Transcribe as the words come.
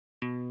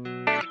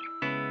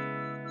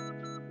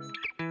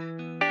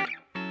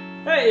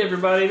Hey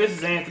everybody, this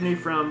is Anthony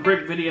from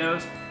Brick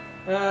Videos.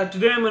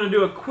 Today I'm going to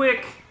do a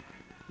quick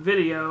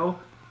video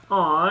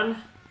on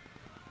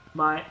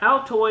my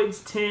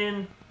Altoids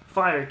tin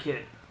fire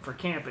kit for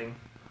camping.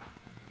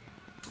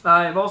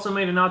 I've also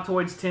made an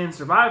Altoids tin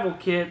survival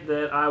kit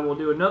that I will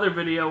do another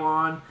video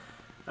on.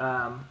 But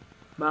I'm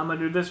going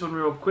to do this one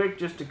real quick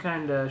just to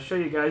kind of show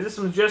you guys. This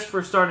one's just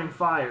for starting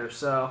fires,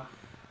 so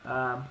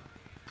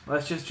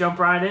let's just jump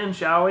right in,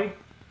 shall we?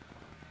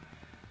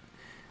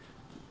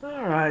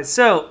 Alright,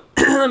 so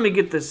let me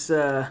get this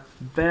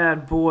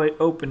bad boy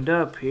opened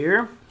up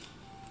here.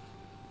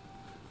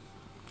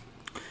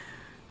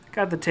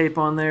 Got the tape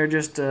on there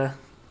just to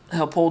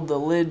help hold the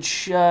lid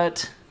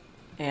shut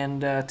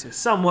and to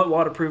somewhat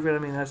waterproof it. I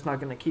mean, that's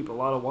not going to keep a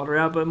lot of water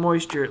out, but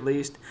moisture at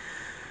least.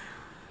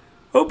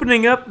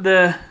 Opening up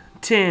the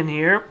tin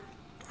here,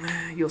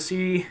 you'll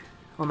see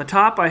on the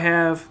top I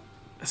have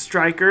a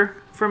striker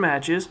for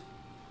matches.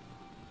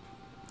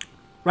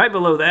 Right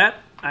below that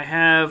I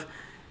have,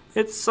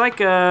 it's like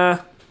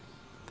a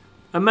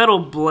metal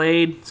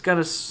blade. It's got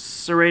a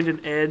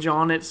serrated edge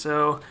on it,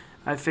 so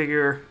I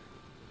figure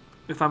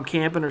if I'm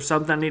camping or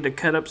something, I need to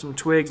cut up some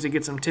twigs to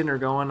get some tinder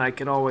going, I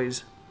could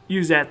always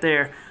use that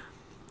there.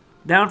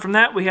 Down from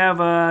that we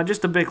have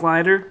just a Bic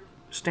lighter,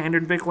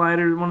 standard Bic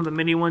lighter, one of the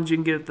mini ones you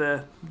can get at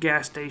the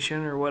gas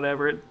station or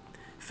whatever. It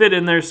fit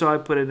in there, so I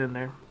put it in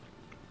there.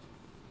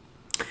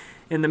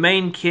 In the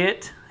main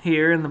kit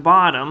here in the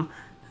bottom,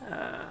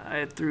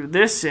 I threw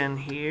this in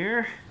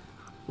here,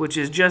 which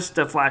is just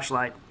a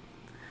flashlight.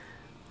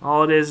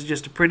 All it is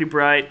just a pretty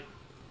bright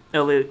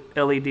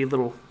LED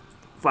little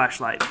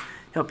flashlight.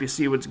 Help you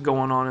see what's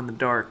going on in the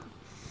dark.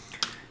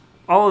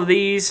 All of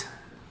these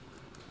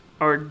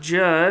are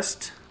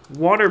just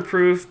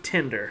waterproof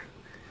tinder.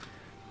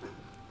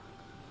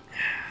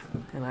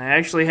 And I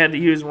actually had to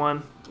use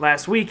one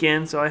last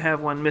weekend, so I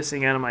have one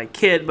missing out of my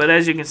kit. But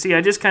as you can see,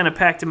 I just kind of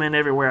packed them in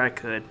everywhere I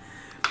could.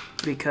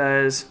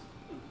 Because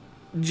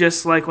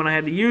just like when I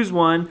had to use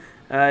one,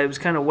 it was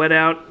kind of wet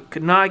out,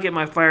 could not get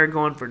my fire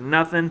going for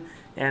nothing,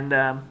 and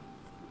I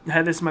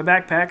had this in my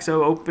backpack,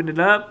 so opened it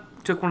up,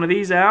 took one of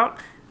these out,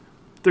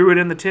 threw it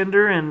in the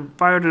tinder, and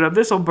fired it up.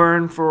 This will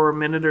burn for a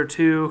minute or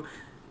two,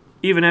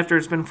 even after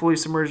it's been fully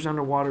submerged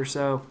underwater,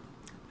 so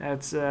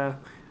that's a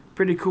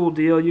pretty cool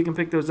deal. You can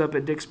pick those up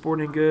at Dick's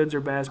Sporting Goods or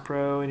Bass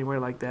Pro, anywhere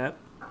like that.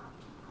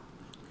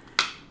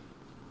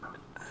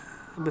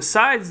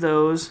 Besides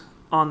those,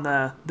 on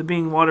the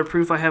being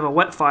waterproof, I have a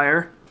wet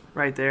fire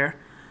right there.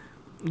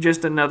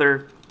 Just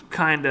another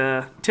kind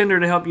of tinder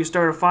to help you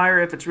start a fire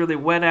if it's really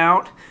wet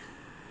out.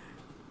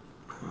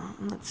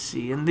 Let's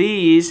see, and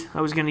these,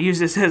 I was going to use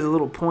this as a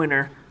little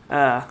pointer.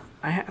 I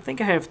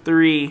think I have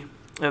 3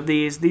 of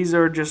these. These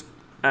are just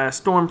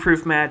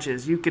storm-proof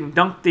matches. You can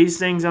dunk these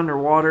things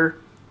underwater,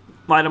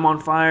 light them on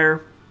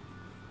fire,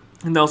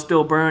 and they'll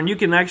still burn. You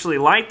can actually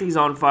light these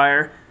on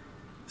fire,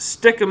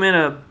 stick them in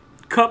a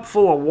cup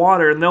full of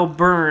water, and they'll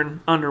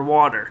burn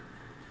underwater.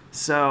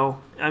 So,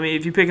 I mean,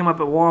 if you pick them up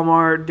at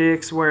Walmart,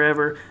 Dick's,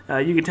 wherever,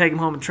 you can take them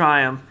home and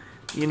try them.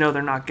 You know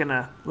they're not going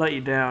to let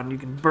you down. You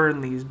can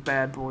burn these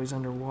bad boys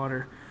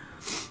underwater.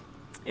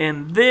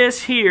 And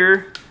this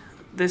here,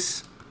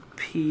 this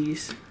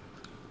piece,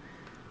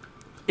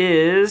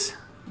 is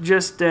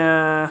just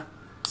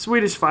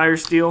Swedish fire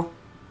steel.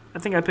 I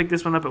think I picked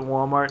this one up at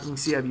Walmart. You can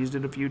see I've used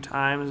it a few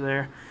times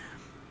there.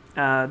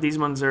 These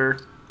ones are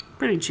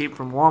pretty cheap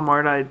from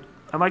Walmart.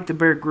 I like the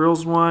Bear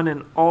Grylls one,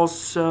 and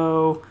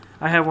also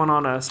I have one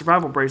on a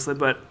survival bracelet,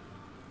 but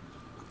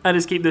I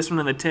just keep this one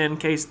in the tin in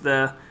case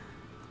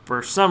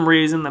for some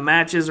reason the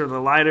matches or the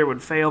lighter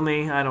would fail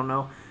me. I don't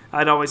know.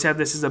 I'd always have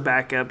this as a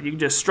backup. You can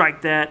just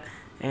strike that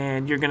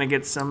and you're going to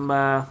get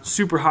some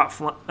super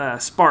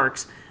hot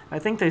sparks. I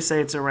think they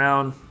say it's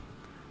around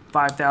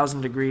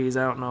 5,000 degrees.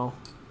 I don't know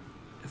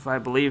if I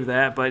believe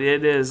that, but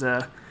it is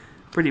a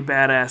pretty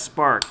badass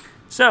spark.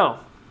 So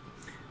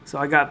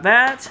I got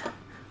that.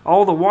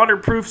 All the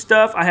waterproof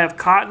stuff. I have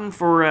cotton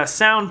for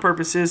sound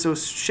purposes, so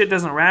shit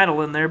doesn't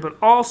rattle in there. But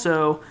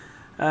also,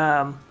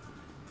 I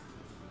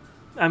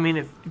mean,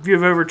 if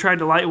you've ever tried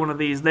to light one of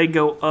these, they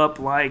go up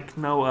like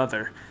no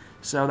other.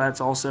 So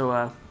that's also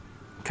a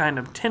kind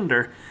of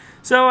tinder.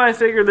 So I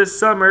figure this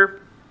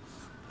summer,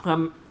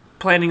 I'm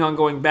planning on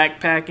going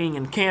backpacking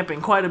and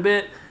camping quite a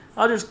bit.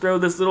 I'll just throw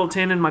this little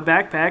tin in my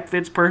backpack.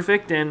 Fits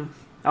perfect, and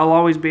I'll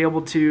always be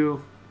able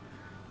to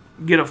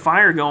get a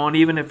fire going,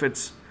 even if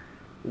it's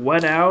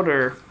wet out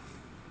or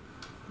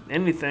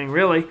anything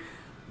really.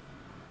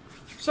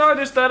 So I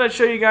just thought I'd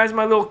show you guys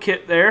my little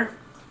kit there.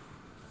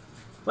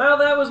 Well,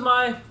 that was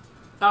my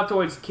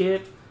Altoids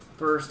kit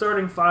for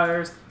starting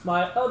fires.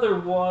 My other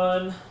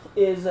one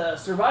is a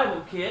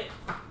survival kit,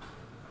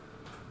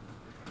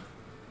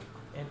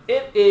 and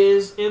it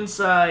is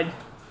inside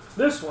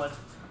this one.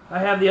 I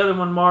have the other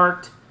one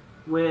marked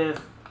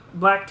with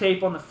black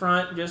tape on the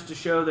front just to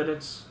show that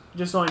it's,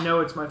 just so I know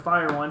it's my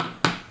fire one.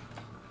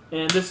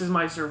 And this is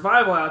my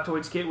survival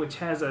Altoids kit, which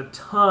has a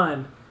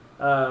ton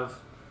of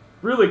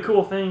really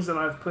cool things that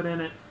I've put in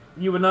it.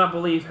 You would not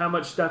believe how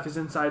much stuff is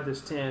inside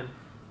this tin.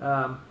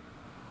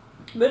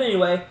 But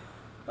anyway,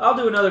 I'll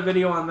do another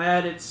video on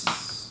that.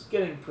 It's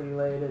getting pretty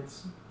late.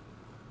 It's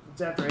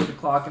after 8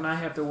 o'clock, and I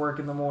have to work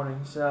in the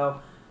morning. So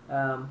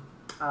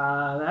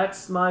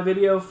that's my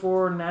video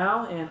for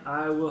now, and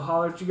I will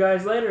holler at you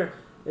guys later.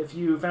 If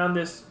you found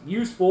this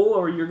useful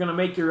or you're going to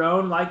make your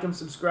own, like and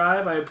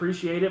subscribe. I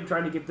appreciate it. I'm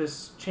trying to get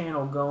this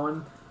channel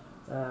going.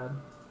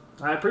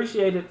 I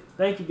appreciate it.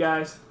 Thank you,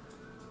 guys.